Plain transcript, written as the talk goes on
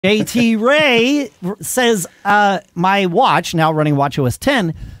JT Ray says, my watch, now running WatchOS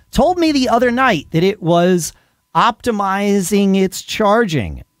 10, told me the other night that it was optimizing its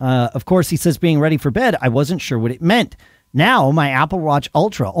charging. Of course, he says being ready for bed, I wasn't sure what it meant. Now, my Apple Watch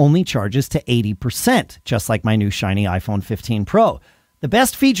Ultra only charges to 80%, just like my new shiny iPhone 15 Pro. The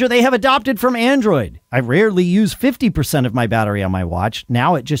best feature they have adopted from Android. I rarely use 50% of my battery on my watch.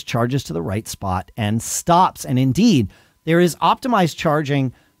 Now it just charges to the right spot and stops. And indeed, there is optimized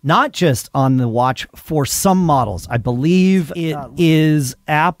charging, not just on the watch for some models. I believe it is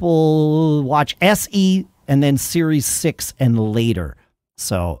Apple Watch SE and then Series 6 and later.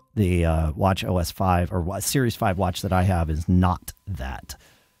 So the WatchOS 5 or Series 5 watch that I have is not that.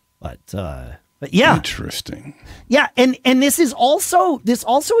 But yeah. Interesting. Yeah, and this also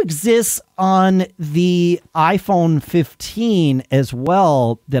exists on the iPhone 15 as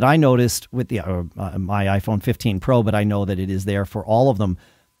well, that I noticed with the my iPhone 15 Pro, but I know that it is there for all of them.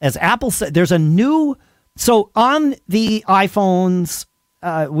 As Apple said, there's a new, so on the iPhones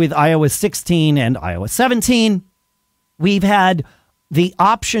with iOS 16 and iOS 17, we've had the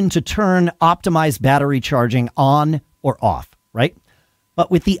option to turn optimized battery charging on or off, right? But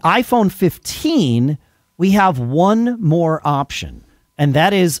with the iPhone 15, we have one more option, and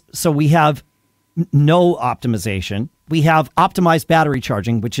that is, so we have no optimization. We have optimized battery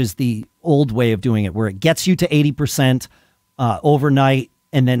charging, which is the old way of doing it, where it gets you to 80% overnight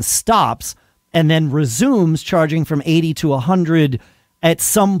and then stops and then resumes charging from 80 to 100 at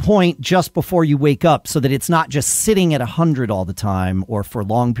some point just before you wake up, so that it's not just sitting at 100 all the time or for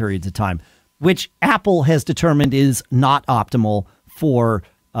long periods of time, which Apple has determined is not optimal for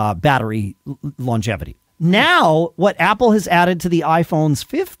battery longevity. Now, what Apple has added to the iPhone's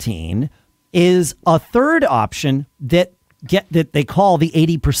 15 is a third option that they call the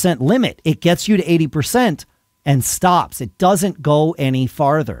 80% limit. It gets you to 80% and stops. It doesn't go any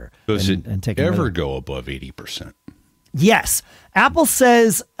farther. Does it ever go above 80%? Yes. Apple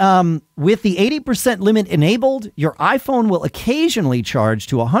says with the 80% limit enabled, your iPhone will occasionally charge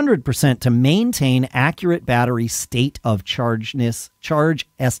to 100% to maintain accurate battery state of charge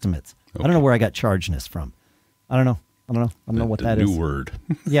estimates. Okay. I don't know where I got chargeness from. I don't know what that is. New word.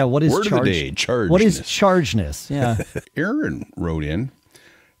 Yeah, what is word of the day, chargeness. What is chargeness? Yeah. Aaron wrote in.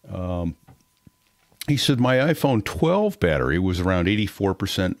 He said, my iPhone 12 battery was around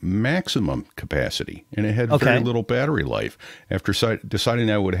 84% maximum capacity, and it had very little battery life. After deciding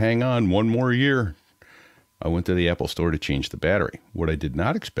I would hang on one more year, I went to the Apple store to change the battery. What I did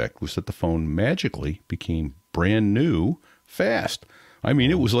not expect was that the phone magically became brand new fast. I mean,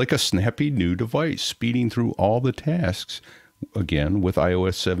 it was like a snappy new device, speeding through all the tasks, again, with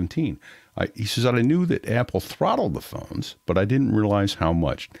iOS 17. He says that I knew that Apple throttled the phones, but I didn't realize how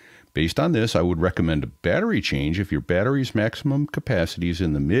much. Based on this, I would recommend a battery change if your battery's maximum capacity is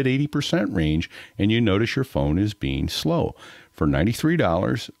in the mid 80% range and you notice your phone is being slow. For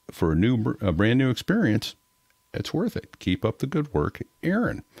 $93 for a brand new experience, it's worth it. Keep up the good work,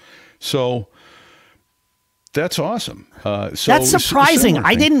 Aaron. So that's awesome. That's surprising.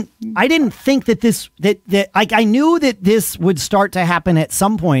 I didn't think that I knew that this would start to happen at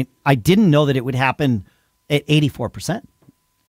some point. I didn't know that it would happen at 84%.